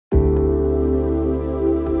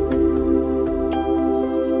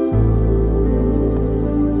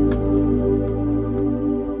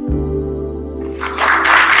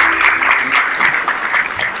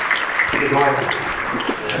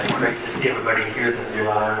anybody here that's been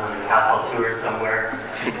on a castle tour somewhere?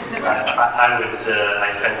 I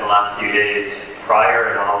spent the last few days prior,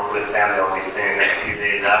 and all with family, I'll be spending the next few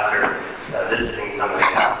days after visiting some of the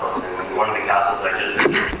castles. And one of the castles I just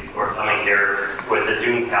visited before coming here was the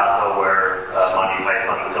Doom Castle, where Monty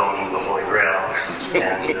Python filmed The Holy Grail.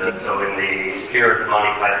 And so in the spirit of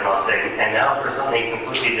Monty Python, I'll say, and now for something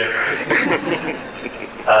completely different.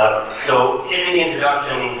 So in the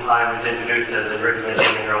introduction, I was introduced as originally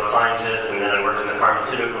being a neuroscientist, and then I worked in the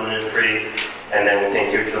pharmaceutical industry, and then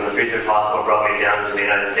St. Jude Children's Research Hospital brought me down to the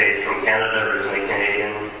United States from Canada, originally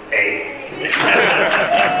Canadian,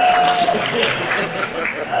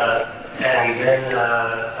 and then,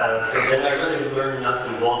 so then I really learned nuts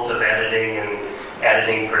and bolts of editing and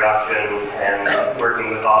editing production and working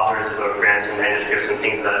with authors about grants and manuscripts and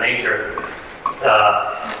things of that nature.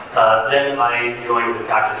 Then I joined with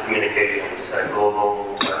Cactus Communications, a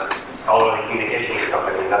global scholarly communications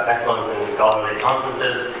company. We have excellence in scholarly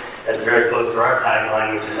conferences. That's very close to our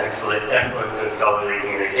tagline, which is excellence in scholarly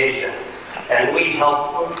communication. And we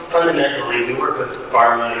help, fundamentally, we work with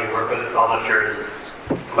pharma, we work with publishers,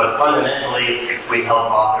 but fundamentally, we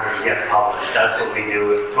help authors get published. That's what we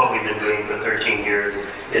do. It's what we've been doing for 13 years,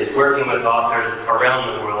 is working with authors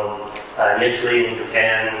around the world, initially in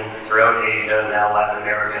Japan, throughout Asia, now Latin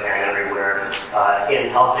America, and everywhere, in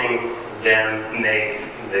helping them make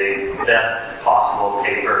the best possible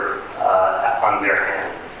paper on their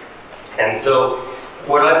hand. And so,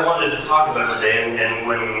 what I wanted to talk about today, and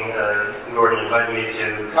when Gordon invited me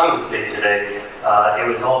to come and speak today, it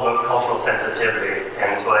was all about cultural sensitivity.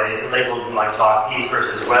 And so I labeled my talk East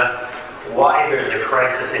versus West, why there's a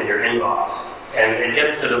crisis in your inbox. And it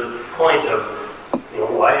gets to the point of,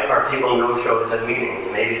 why are people no-shows at meetings?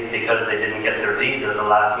 Maybe it's because they didn't get their visa at the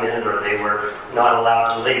last minute, or they were not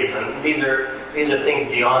allowed to leave. And these are things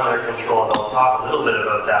beyond their control, and I'll talk a little bit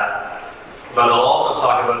about that. But I'll also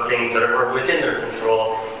talk about things that are within their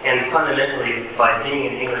control, and fundamentally, by being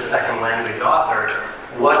an English second language author,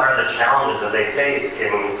 what are the challenges that they face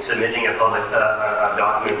in submitting a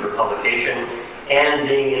document for publication, and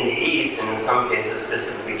being in the East, and in some cases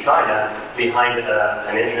specifically China, behind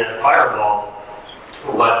an internet firewall,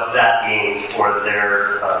 what that means for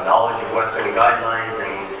their knowledge of Western guidelines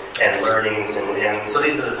and learnings, and so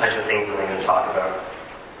these are the types of things that I'm going to talk about.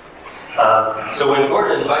 So when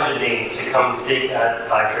Gordon invited me to come speak at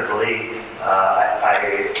IEEE,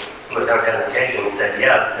 I, without hesitation, said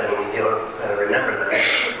yes, and you'll remember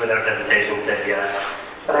that, without hesitation, said yes.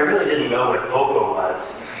 But I really didn't know what POCO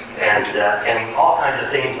was, and all kinds of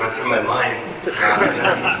things went through my mind.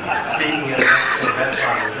 Speaking at a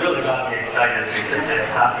restaurant has really got me excited because they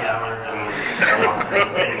have happy hours and all kinds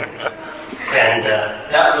of things. And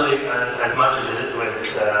that really, as much as it was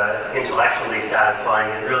intellectually satisfying,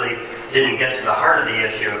 it really didn't get to the heart of the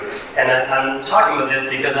issue. And I'm talking about this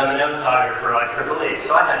because I'm an outsider for IEEE,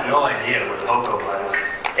 so I had no idea what POCO was.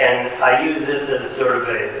 And I use this as sort of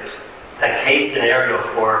a case scenario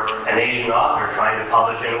for an Asian author trying to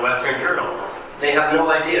publish in a Western journal. They have no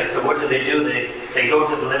idea, so what do? They go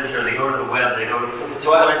to the literature, they go to the web,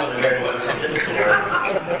 so I went to the Merriam-Webster Dictionary,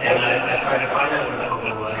 and I tried to find out what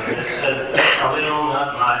POCO was, and it says a little,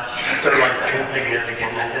 not much, sort of like insignificant,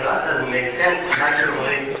 and I said, that doesn't make sense,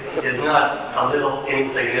 IEEE is not a little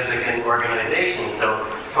insignificant organization, so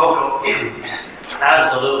POCO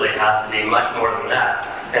absolutely has to be much more than that.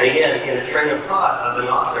 And again, in a train of thought of an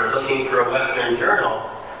author looking for a Western journal,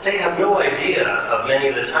 they have no idea of many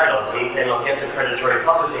of the titles, and I'll get to predatory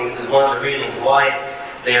publishing. This is one of the reasons why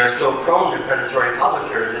they are so prone to predatory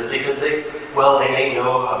publishers, is because they may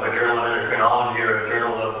know of a journal of endocrinology or a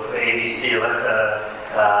journal of ABC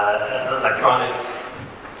electronics.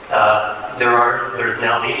 There's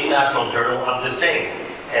now the International Journal of the same,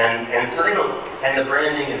 and so they don't, and the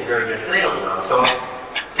branding is very good, so they don't know. So,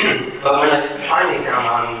 but when I finally fell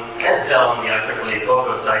on the IEEE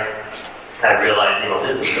POCO site, I realized,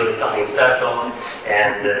 this is really something special,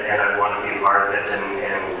 and I want to be a part of it,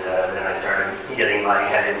 and then I started getting my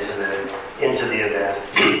head into the event.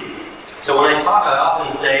 So when I talk, I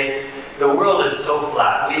often say the world is so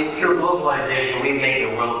flat. Through globalization, we've made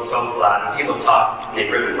the world so flat. And people talk, they've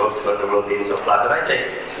written books about the world being so flat, but I say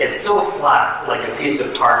it's so flat, like a piece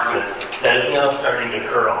of parchment, that is now starting to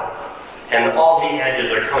curl. And all the edges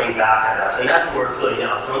are coming back at us, and that's what we're feeling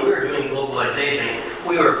now. So when we were doing globalization,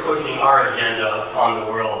 we were pushing our agenda on the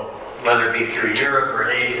world, whether it be through Europe or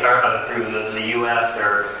Asia, or through the US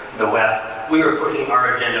or the West. We were pushing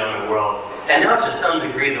our agenda on the world. And now to some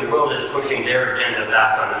degree, the world is pushing their agenda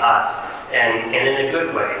back on us, and in a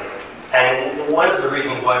good way. And one of the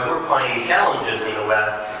reasons why we're finding challenges in the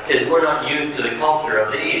West is we're not used to the culture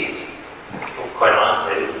of the East. Quite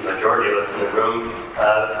honestly, the majority of us in the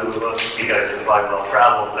who you guys are probably well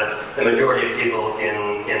traveled, but the majority of people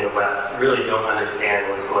in the West really don't understand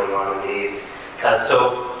what's going on in the East.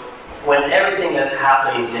 So when everything that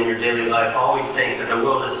happens in your daily life, always think that the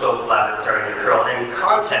world is so flat it's starting to curl. And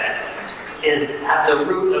context is at the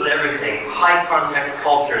root of everything. High context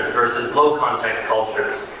cultures versus low context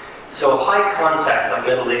cultures. So high context, like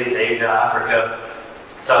Middle East, Asia, Africa,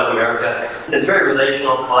 South America, is very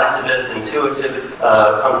relational, collectivist, intuitive,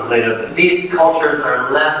 contemplative. These cultures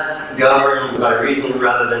are less governed by reason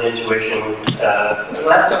rather than intuition,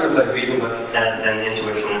 less governed by reason than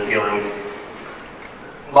intuition and feelings.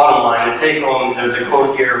 Bottom line, the take home, there's a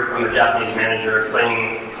quote here from a Japanese manager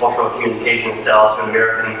explaining cultural communication style to an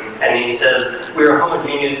American, and he says, "We are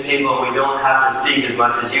homogeneous people, we don't have to speak as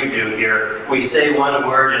much as you do here. We say one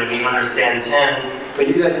word and we understand 10, but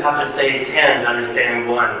you guys have to say 10 to understand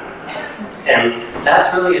 1. And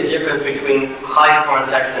that's really a difference between high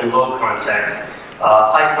context and low context.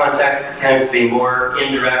 High context tends to be more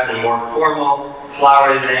indirect and more formal.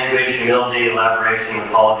 Flowery language, humility, elaboration,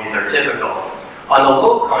 apologies are typical. On the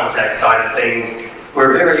low context side of things,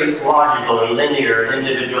 we're very logical and linear,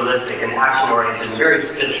 individualistic and action-oriented, and very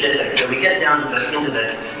specific. So we get down to into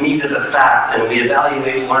the meat of the facts and we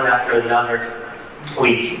evaluate one after another.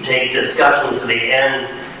 We take discussion to the end.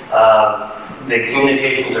 The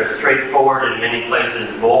communications are straightforward, in many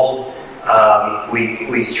places bold.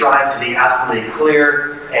 We strive to be absolutely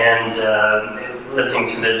clear, and listening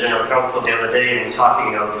to the General Counsel the other day and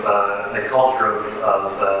talking of the culture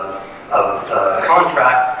of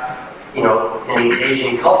contracts, you know, in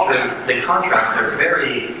Asian cultures, the contracts are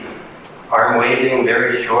very arm-waving,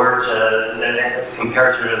 very short,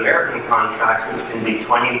 compared to American contracts, which can be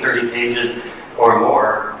 20, 30 pages or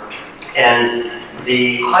more. And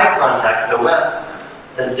the high context, the West,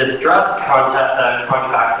 the distressed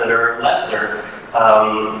contracts that are lesser,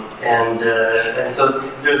 and so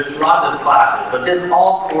there's lots of clashes, but this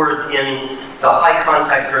all pours in, the high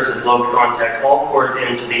context versus low context, all pours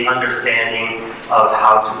into the understanding of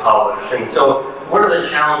how to publish. And so what are the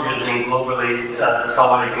challenges in globally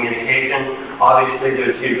scholarly communication? Obviously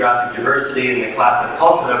there's geographic diversity in the class of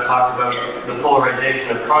culture that I've talked about, the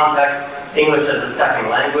polarization of context, English as a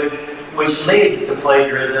second language, which leads to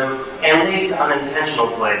plagiarism and leads to unintentional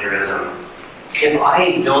plagiarism. If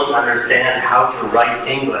I don't understand how to write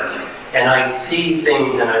English, and I see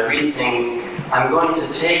things and I read things, I'm going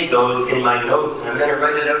to take those in my notes and I'm going to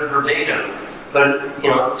write it out verbatim. But, you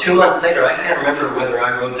know, 2 months later, I can't remember whether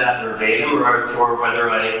I wrote that verbatim or whether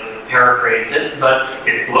I paraphrased it, but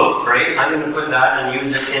it looks great, I'm going to put that and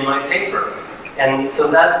use it in my paper. And so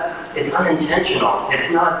that is unintentional. It's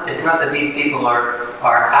not that these people are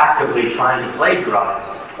actively trying to plagiarize.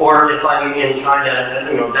 Or if I'm in China,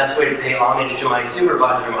 you know, best way to pay homage to my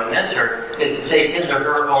supervisor, my mentor, is to take his or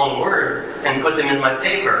her own words and put them in my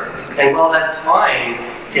paper. And while that's fine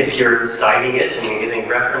if you're citing it and giving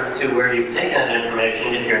reference to where you've taken that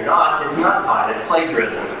information, if you're not, it's not fine. It's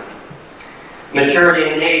plagiarism. Maturity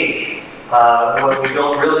and age. What we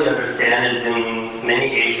don't really understand is in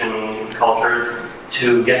many Asian cultures,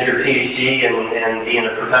 to get your PhD and be in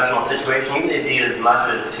a professional situation, you may be as much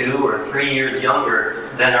as 2 or 3 years younger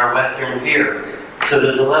than our Western peers. So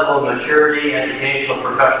there's a level of maturity, educational,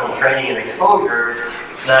 professional training and exposure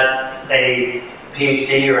that a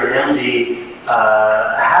PhD or an MD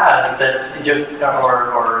has that just,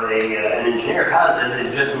 or an engineer has that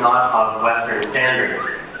is just not of Western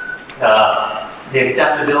standard. The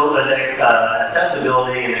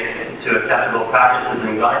accessibility to acceptable practices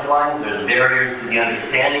and guidelines, there's barriers to the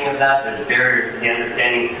understanding of that, there's barriers to the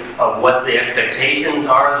understanding of what the expectations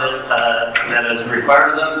are that is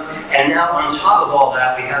required of them. And now on top of all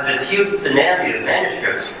that, we have this huge tsunami of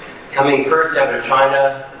manuscripts coming first out of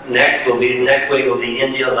China, next wave will be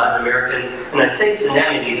India, Latin American, and I say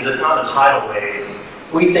tsunami because it's not a tidal wave.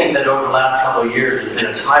 We think that over the last couple of years there's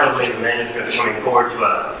been a tidal wave of manuscripts coming forward to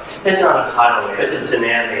us. It's not a tidal wave, it's a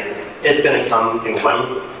tsunami. It's going to come in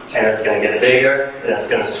one, and it's going to get bigger, and it's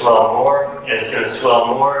going to swell more, and it's going to swell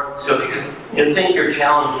more. So if you think you're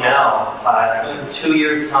challenged now, 2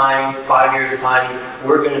 years' time, 5 years' time,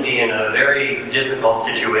 we're going to be in a very difficult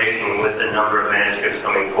situation with the number of manuscripts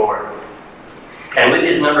coming forward. And with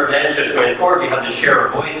these number of manuscripts going forward, you have the share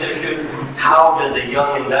of voice issues. How does a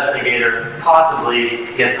young investigator possibly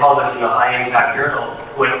get published in a high-impact journal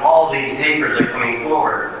when all these papers are coming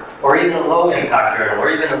forward? Or even a low-impact journal,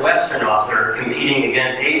 or even a Western author competing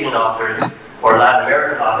against Asian authors or Latin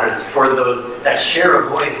American authors for that share of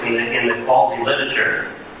voice in the quality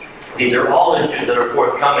literature. These are all issues that are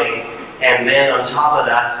forthcoming. And then on top of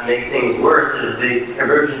that, to make things worse, is the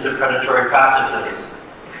emergence of predatory practices.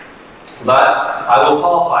 But I will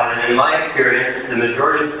qualify that in my experience, the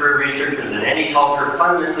majority of career researchers in any culture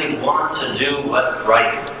fundamentally want to do what's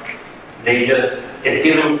right. They just, if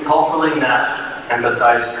given culturally matched,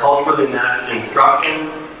 emphasize culturally matched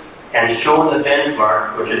instruction, and show them the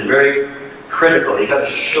benchmark, which is very critical. You've got to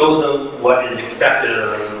show them what is expected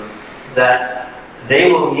of them, that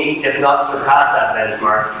they will meet, if not surpass that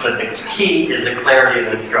benchmark, but the key is the clarity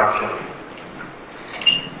of instruction.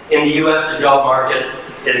 In the US, the job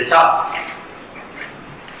market is tough.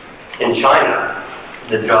 In China,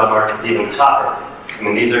 the job market is even tougher. I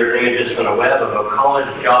mean, these are images from the web of a college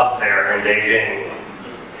job fair in Beijing.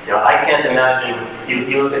 You know, I can't imagine,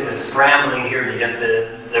 you look at the scrambling here to get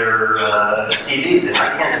their CVs, and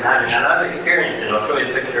I can't imagine, and I've experienced it, I'll show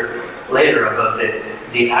you a picture later about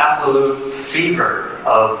the absolute fever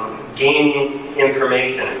of gaining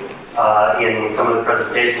information in some of the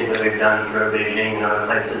presentations that we've done throughout Beijing and other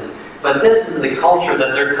places. But this is the culture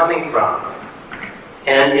that they're coming from.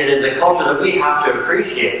 And it is a culture that we have to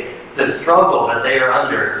appreciate, the struggle that they are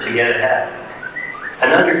under to get ahead.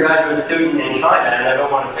 An undergraduate student in China, and I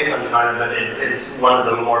don't want to pick on China, but it's one of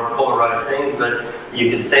the more polarized things, but you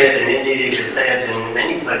could say it in India, you could say it in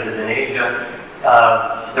many places in Asia.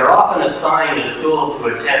 They're often assigned a school to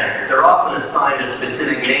attend. They're often assigned a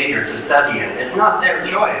specific major to study in. It's not their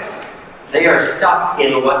choice. They are stuck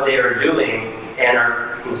in what they are doing and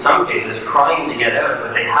are, in some cases, crying to get out,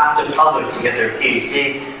 but they have to publish to get their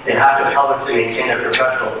PhD. They have to publish to maintain their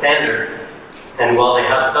professional standard. And while they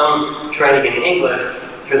have some training in English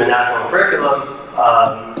through the national curriculum,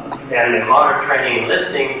 and moderate training in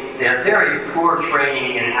listing, they have very poor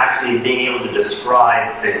training in actually being able to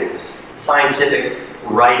describe things. Scientific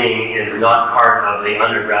writing is not part of the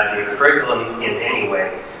undergraduate curriculum in any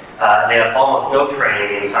way. They have almost no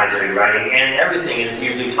training in scientific writing, and everything is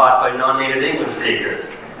usually taught by non-native English speakers.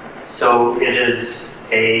 So it is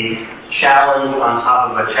a challenge on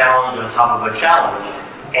top of a challenge on top of a challenge,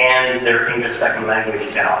 and their English second language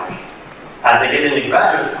challenge. As they get into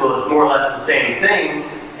graduate school, it's more or less the same thing,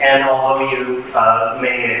 and although you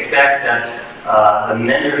may expect that the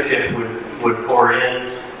mentorship would pour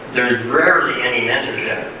in, there's rarely any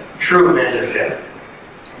mentorship, true mentorship.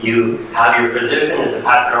 You have your position as a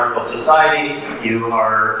patriarchal society. You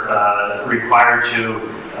are required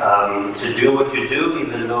to do what you do,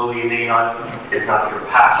 even though you may not. It's not your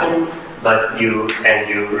passion, but you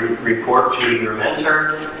report to your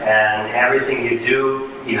mentor, and everything you do,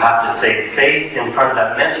 you have to save face in front of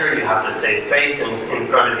that mentor. You have to save face in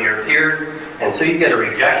front of your peers, and so you get a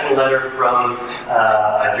rejection letter from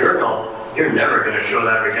a journal. You're never going to show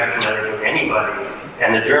that rejection letter to anybody.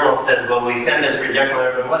 And the journal says, well, we sent this rejection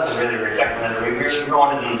letter, but it wasn't really a rejection letter. We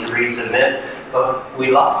wanted them to resubmit, but we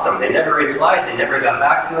lost them. They never replied. They never got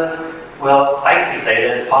back to us. Well, I could say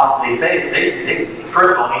that it's possibly faced. They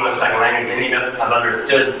first of all, English second language, they may not have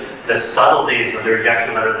understood the subtleties of the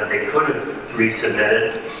rejection letter that they could have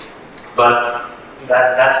resubmitted, but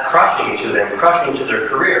that's crushing to them, crushing to their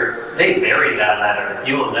career. They buried that letter.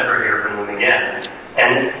 You will never hear from them again.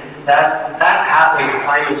 And that happens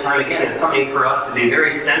time and time again. It's something for us to be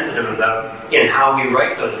very sensitive about in how we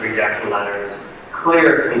write those rejection letters.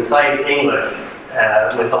 Clear, concise English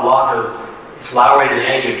with a lot of flowery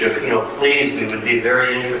language of, please, we would be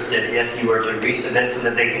very interested if you were to resubmit, so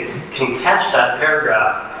that they can catch that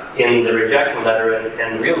paragraph in the rejection letter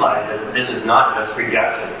and realize that this is not just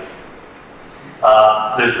rejection.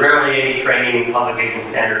 There's rarely any training in publication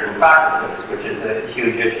standards and practices, which is a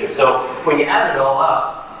huge issue. So when you add it all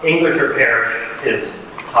up, English or perish is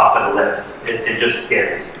top of the list. It just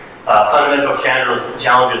is. Fundamental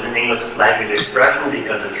challenges in English language expression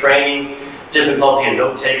because of training, difficulty in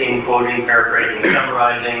note-taking, quoting, paraphrasing,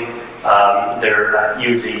 summarizing. They're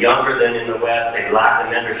usually younger than in the West. They lack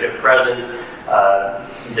the mentorship presence.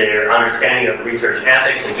 Their understanding of research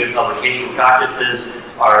ethics and good publication practices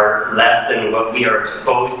are less than what we are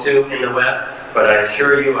exposed to in the West. But I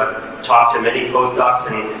assure you, I've talked to many postdocs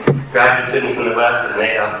and graduate students in the West, and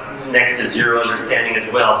they have next to zero understanding as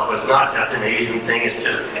well. So it's not just an Asian thing, it's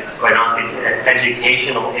just, quite honestly, it's an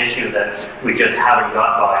educational issue that we just haven't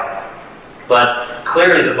got by. But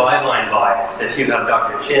clearly the byline bias, if you have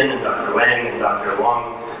Dr. Chin and Dr. Wang and Dr.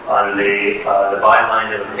 Wong on the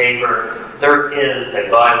byline of the paper, there is a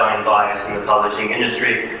byline bias in the publishing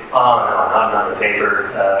industry. Oh no, I'm not a paper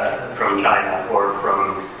from China or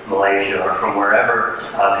from Malaysia or from wherever,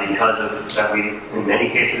 because of that we, in many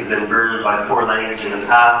cases, have been burdened by poor language in the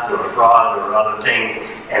past or fraud or other things,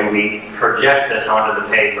 and we project this onto the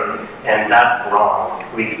paper, and that's wrong.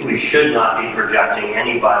 We should not be projecting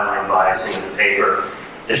any byline bias into the paper.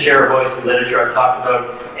 The share of voice in literature I talked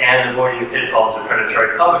about, and avoiding the pitfalls of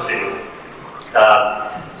predatory publishing.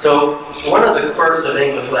 So one of the quirks of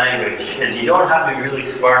English language is you don't have to be really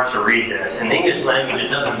smart to read this. In English language, it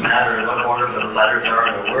doesn't matter in what order the letters are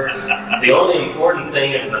in the word. The only important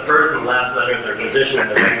thing is the first and last letters are positioned in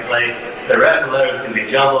the right place. The rest of the letters can be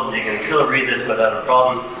jumbled, and you can still read this without a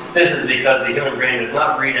problem. This is because the human brain does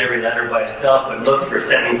not read every letter by itself, but looks for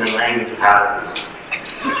sentence and language patterns.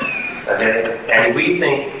 Okay? And we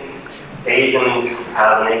think Asians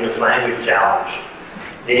have an English language challenge.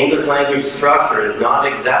 The English language structure is not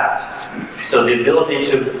exact. So the ability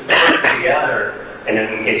to put together, and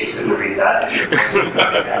in case you couldn't read that,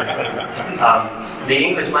 the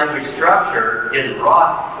English language structure is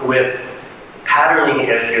wrought with patterning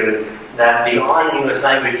issues that beyond English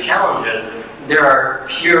language challenges, there are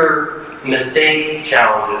pure mistake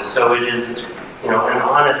challenges. So it is, an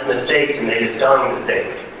honest mistake to make a spelling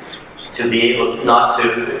mistake, to be able not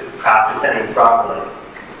to craft a sentence properly.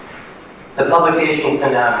 The publication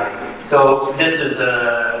tsunami. So this is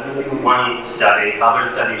one study. Other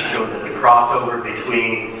studies show that the crossover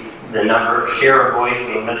between the share of voice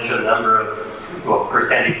in the literature, the number of,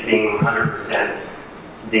 percentage being 100%.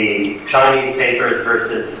 The Chinese papers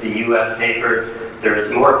versus the US papers. There's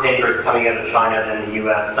more papers coming out of China than the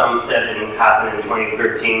US. Some said it happened in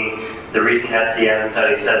 2013. The recent SDN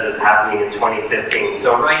study says it's happening in 2015.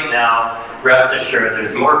 So right now, rest assured,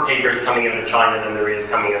 there's more papers coming out of China than there is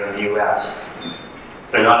coming out of the US.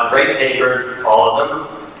 They're not great papers, all of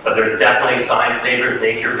them, but there's definitely science papers,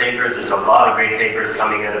 nature papers. There's a lot of great papers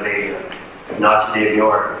coming out of Asia, not to be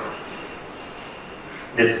ignored.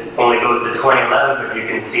 This only goes to 2011, but you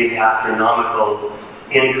can see the astronomical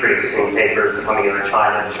increase in papers coming out of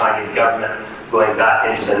China. The Chinese government, going back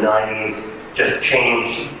into the 90s, just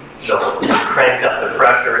cranked up the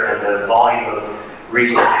pressure, and the volume of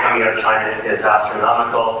research coming out of China is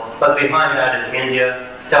astronomical. But behind that is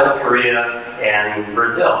India, South Korea, and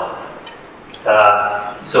Brazil.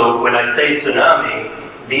 So when I say tsunami,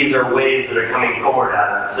 these are waves that are coming forward at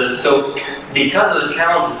us. So because of the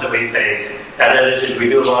challenges that we face, at Editors, we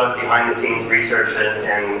do a lot of behind-the-scenes research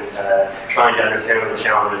and trying to understand what the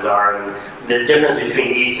challenges are, and the difference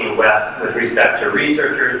between East and West with respect to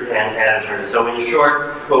researchers and editors. So in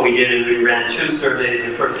short, what we did is we ran 2 surveys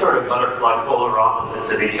which were sort of butterfly polar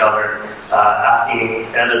opposites of each other, asking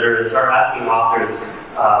editors, or asking authors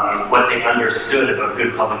what they understood about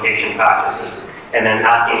good publication practices, and then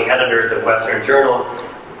asking editors of Western journals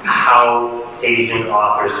how Asian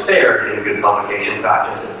authors fared in good publication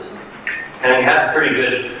practices. And we had a pretty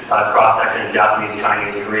good cross-section of Japanese,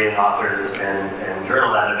 Chinese, Korean authors and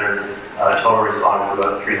journal editors. Total respondents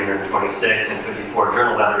about 326, and 54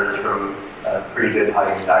 journal editors from pretty good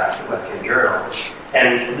high-impact Western journals.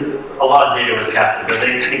 And a lot of data was captured, but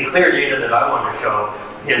the clear data that I want to show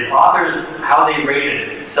is authors, how they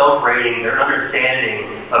rated, self-rating, their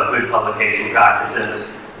understanding of good publication practices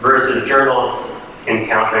versus journals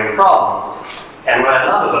encountering problems. And what I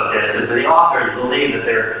love about this is that the authors believe that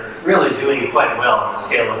they're really doing quite well on a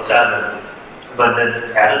scale of 7, but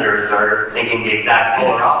the editors are thinking the exact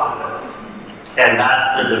polar opposite. And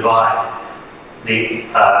that's the divide.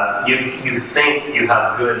 You think you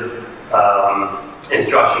have good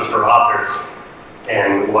instructions for authors,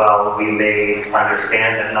 and while we may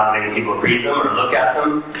understand that not many people read them or look at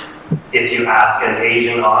them, if you ask an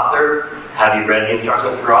Asian author, have you read the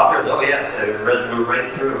instructions for authors? Oh yes, I've read them right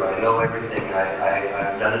through. I know everything.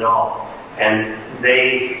 I've done it all. And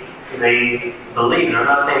they believe, and I'm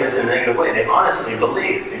not saying this in a negative way, they honestly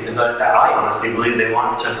believe, because I honestly believe they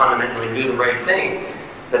want to fundamentally do the right thing,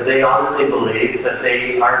 but they honestly believe that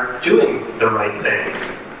they are doing the right thing.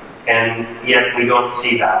 And yet we don't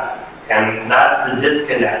see that. And that's the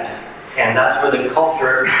disconnect. And that's where the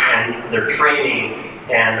culture and their training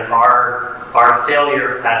and our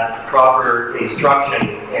failure at proper instruction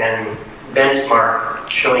and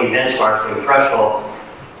showing benchmarks and thresholds,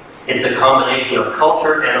 it's a combination of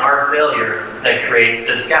culture and our failure that creates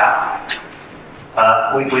this gap.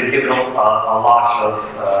 We've given a lot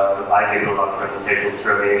of, I've given a lot of presentations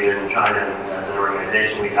throughout Asia and China, and as an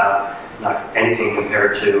organization we have not anything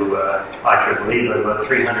compared to IEEE, but about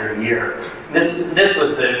 300 a year. This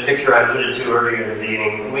was the picture I alluded to earlier in the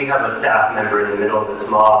meeting. We have a staff member in the middle of this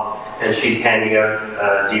mob, and she's handing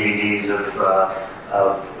out DVDs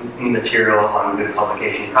of material on good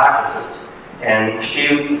publication practices. And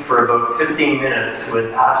she, for about 15 minutes, was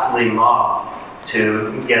absolutely mobbed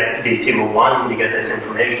to get these people wanting to get this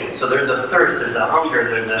information. So there's a thirst, there's a hunger,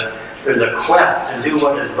 there's a quest to do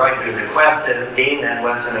what is right, there's a quest to gain that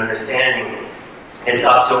Western understanding. It's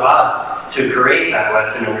up to us to create that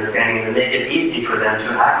Western understanding and make it easy for them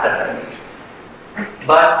to access it.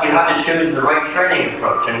 But you have to choose the right training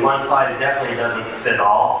approach, and one size definitely doesn't fit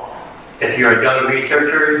all. If you're a young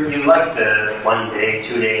researcher, you like the 1-day,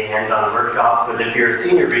 2-day hands-on workshops, but if you're a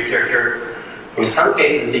senior researcher, in some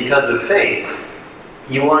cases because of FACE,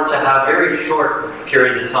 you want to have very short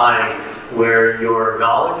periods of time where your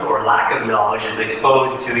knowledge or lack of knowledge is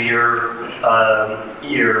exposed to your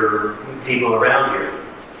people around you.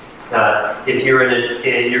 If you're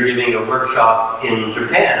you're giving a workshop in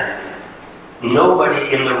Japan,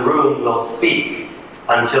 nobody in the room will speak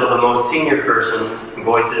until the most senior person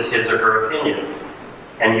voices his or her opinion.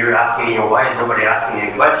 And you're asking, why is nobody asking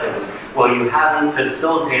any questions? Well, you haven't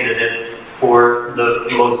facilitated it for the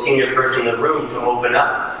most senior person in the room to open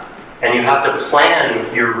up. And you have to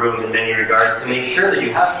plan your room in many regards to make sure that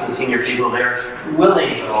you have some senior people there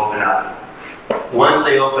willing to open up. Once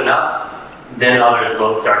they open up, then others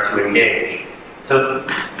will start to engage. So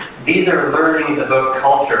these are learnings about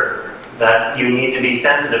culture that you need to be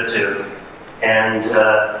sensitive to. And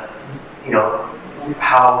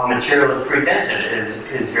how material is presented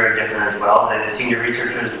is very different as well. And senior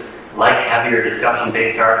researchers like heavier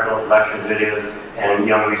discussion-based articles, lectures, videos, and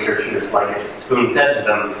young researchers like it spoon-fed to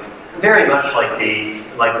them. Very much like the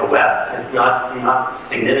West. It's not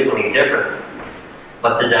significantly different,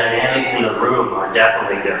 but the dynamics in the room are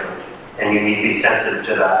definitely different, and you need to be sensitive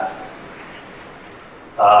to that.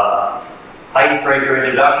 Icebreaker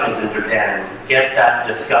introductions in Japan. Get that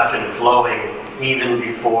discussion flowing even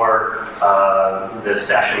before the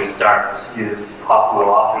session starts. You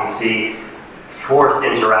will often see forced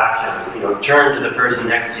interaction. Turn to the person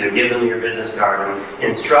next to you, give them your business card, and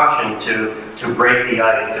instruction to break the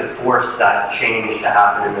ice, to force that change to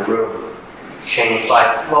happen in the room. Change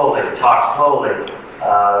slides slowly, talk slowly.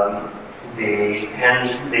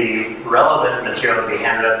 The relevant material will be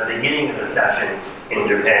handed out at the beginning of the session in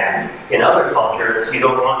Japan. In other cultures, you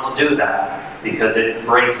don't want to do that because it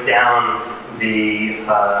breaks down the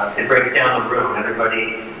room.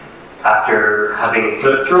 Everybody, after having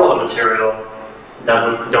flipped through all the material,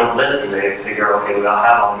 don't listen. They figure, okay, we'll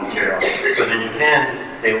have all the material. But in Japan,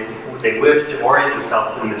 they wish to orient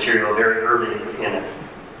themselves to the material very early in it.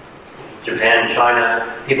 Japan and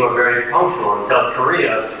China, people are very punctual. In South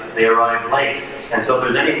Korea, they arrive late. And so if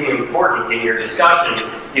there's anything important in your discussion,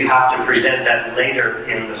 you have to present that later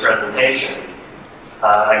in the presentation.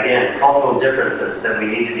 Again, cultural differences that we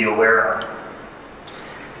need to be aware of.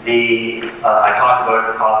 I talked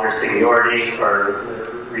about author seniority, or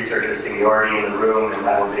researcher seniority in the room, and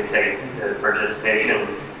that will dictate the participation.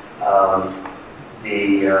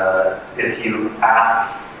 If you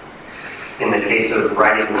ask, in the case of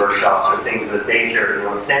writing workshops or things of this nature,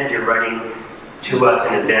 send your writing to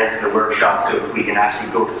us in advance of the workshop so we can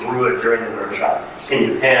actually go through it during the workshop.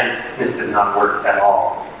 In Japan, this does not work at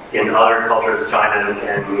all. In other cultures, China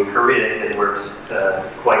and Korea, it works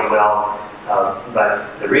quite well.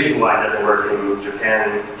 But the reason why it doesn't work in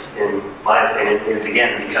Japan, in my opinion, is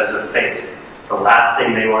again because of FACE. The last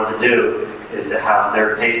thing they want to do is to have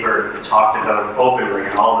their paper talked about openly,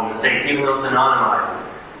 and all the mistakes, even those anonymized,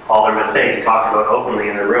 all their mistakes talked about openly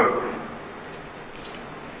in the room.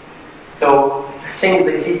 So, things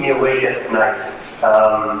that keep me awake at night.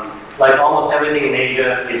 Like almost everything in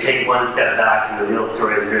Asia, you take one step back and the real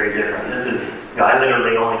story is very different. This is, I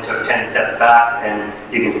literally only took 10 steps back, and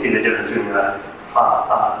you can see the difference between a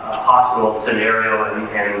hospital scenario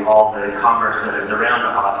and all the commerce that is around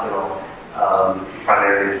a hospital,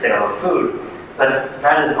 primarily the sale of food. But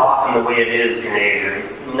that is often the way it is in Asia.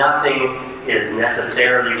 Nothing is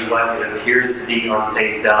necessarily what it appears to be on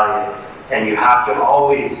face value. And you have to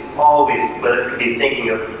always be thinking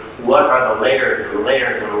of what are the layers and the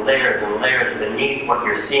layers and the layers and the layers beneath what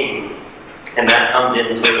you're seeing. And that comes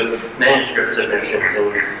into manuscript submissions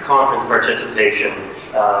and conference participation,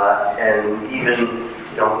 and even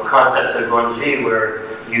concepts of guanxi, where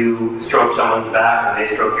you stroke someone's back and they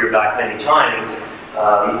stroke your back many times.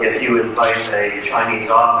 If you invite a Chinese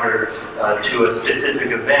author to a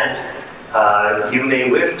specific event, you may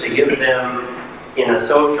wish to give them, in a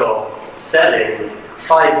social setting,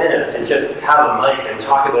 5 minutes to just have a mic and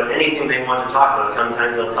talk about anything they want to talk about.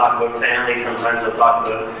 Sometimes they'll talk about family, sometimes they'll talk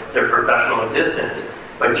about their professional existence.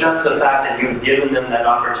 But just the fact that you've given them that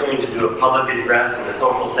opportunity to do a public address in a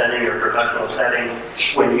social setting or professional setting,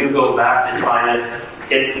 when you go back to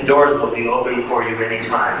China, doors will be open for you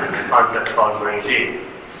anytime. It's a concept called guanxi.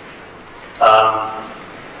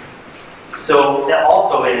 So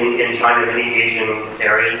also in China, many Asian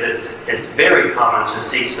areas, it's very common to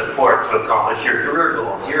seek support to accomplish your career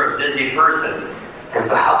goals. You're a busy person, and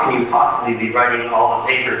so how can you possibly be writing all the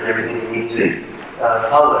papers and everything you need to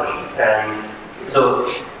publish? And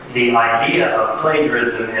So the idea of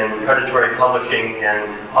plagiarism and predatory publishing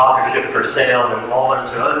and authorship for sale and all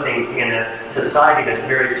bunch of other things in a society that's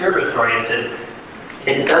very service-oriented,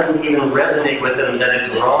 it doesn't even resonate with them that it's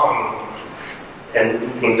wrong.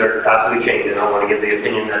 And things are absolutely changing. I don't want to give the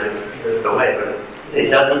opinion that it's the way, but it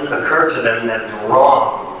doesn't occur to them that it's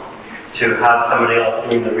wrong to have somebody else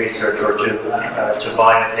doing the research or to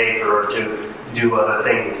buy a paper or to do other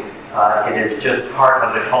things. It is just part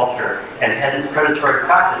of the culture. And hence predatory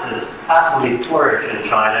practices absolutely flourish in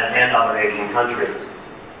China and other Asian countries.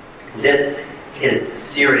 This is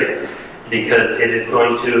serious because it is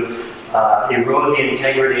going to erode the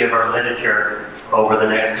integrity of our literature over the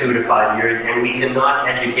next 2 to 5 years, and we cannot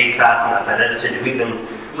educate fast enough. At Editage,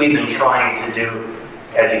 we've been trying to do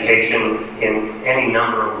education in any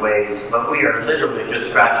number of ways, but we are literally just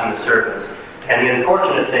scratching the surface. And the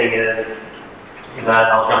unfortunate thing is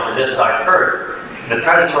that, I'll jump to this side first, the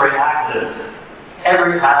predatory axis,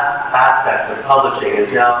 every aspect of publishing has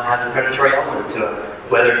a predatory element to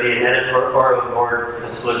it, whether it be an editorial board's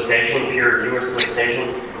solicitation, peer reviewer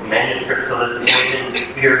solicitation, manuscript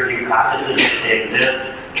solicitation, peer review practices, if they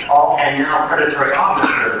exist, and now predatory author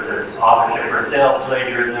services, authorship for sale,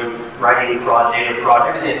 plagiarism, writing fraud, data fraud,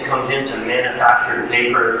 everything that comes into manufactured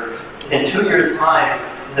papers. In 2 years'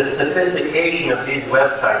 time, the sophistication of these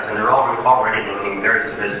websites, and they're already looking very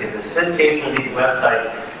sophisticated, the sophistication of these websites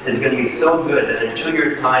is going to be so good that in 2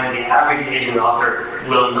 years' time, the average Asian author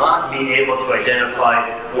will not be able to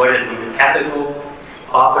identify what is an ethical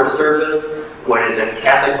author service, what is an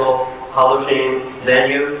ethical publishing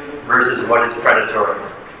venue, versus what is predatory.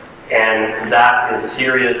 And that is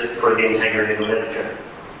serious for the integrity of the literature.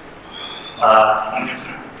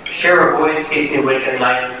 Share of voice keeps me awake at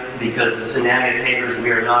night because the tsunami of papers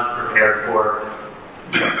we are not prepared for.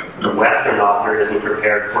 The Western author isn't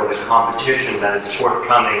prepared for the competition that is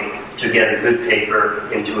forthcoming to get a good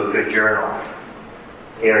paper into a good journal.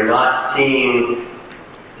 They are not seeing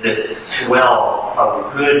this swell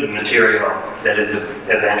of good material that is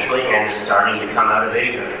eventually and is starting to come out of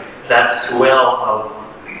Asia. That swell of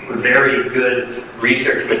very good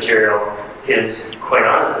research material is, quite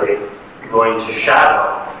honestly, going to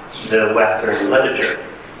shadow the Western literature,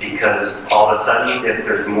 because all of a sudden, if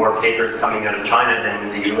there's more papers coming out of China than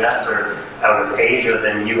the US, or out of Asia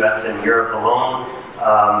than US and Europe alone,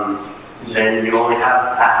 then you only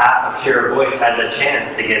have a half of share of voice has a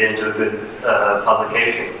chance to get into a good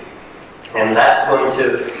publication. And that's going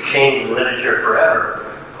to change the literature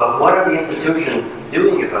forever. But what are the institutions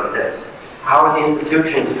doing about this? How are the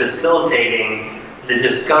institutions facilitating the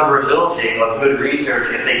discoverability of good research?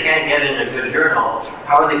 If they can't get in a good journal,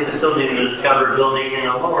 how are they facilitating the discoverability in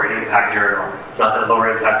a lower impact journal? Not that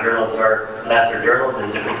lower impact journals are lesser journals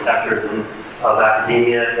in different sectors of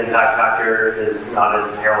academia. Impact factor is not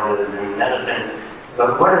as heralded as in medicine.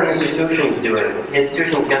 But what are the institutions doing?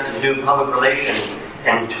 Institutions get to do public relations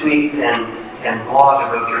and tweet and blog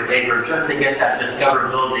about your papers just to get that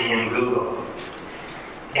discoverability in Google.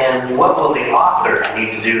 And what will the author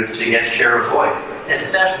need to do to get share of voice,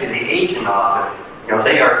 especially the Asian author? You know,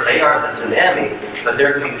 they are the tsunami, but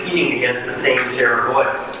they're competing against the same share of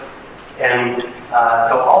voice. And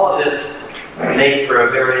so all of this makes for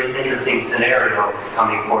a very interesting scenario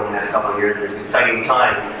coming forward in the next couple of years. It's exciting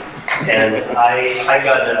times. And I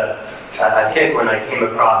got a kick when I came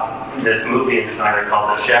across this movie in China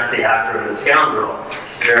called The Chef, the Actor, and the Scoundrel.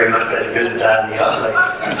 Very much like the good, the bad, and the ugly.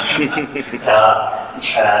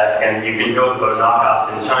 And you can joke about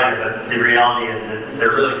knockoffs in China, but the reality is that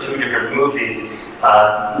they're really two different movies.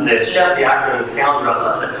 The Chef, the Actor, and the Scoundrel, I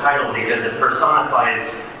love the title because it personifies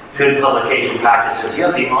good publication practices. You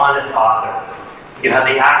have the honest author. You have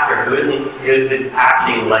the actor who is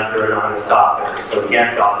acting like they're an honest author, so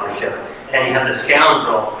guest authorship. And you have the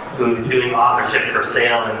scoundrel who's doing authorship for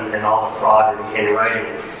sale and all the fraud in writing.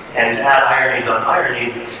 And to add ironies on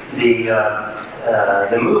ironies,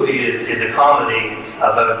 the movie is a comedy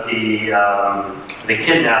about the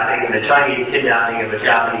kidnapping, the Chinese kidnapping of a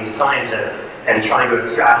Japanese scientist and trying to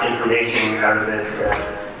extract information out of this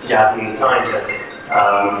Japanese scientist.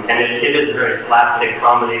 And it is a very slapstick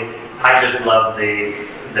comedy. I just love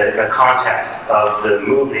the context of the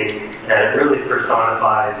movie, that it really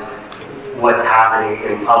personifies what's happening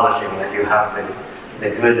in publishing, that you have the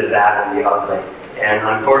good, the bad, and the ugly. And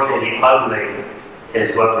unfortunately, the ugly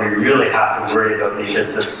is what we really have to worry about,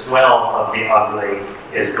 because the swell of the ugly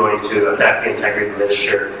is going to affect the integrity of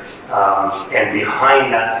literature. And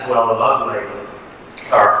behind that swell of ugly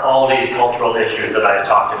are all these cultural issues that I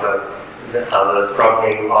talked about. The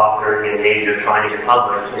struggling author in Asia trying to get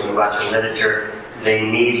published in Western literature, They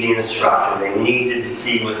need the instruction. They need to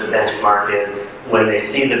see what the benchmark is. When they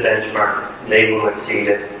see the benchmark, they will exceed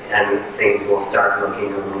it, and things will start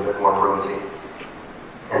looking a little bit more rosy.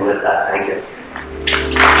 And with that, thank you.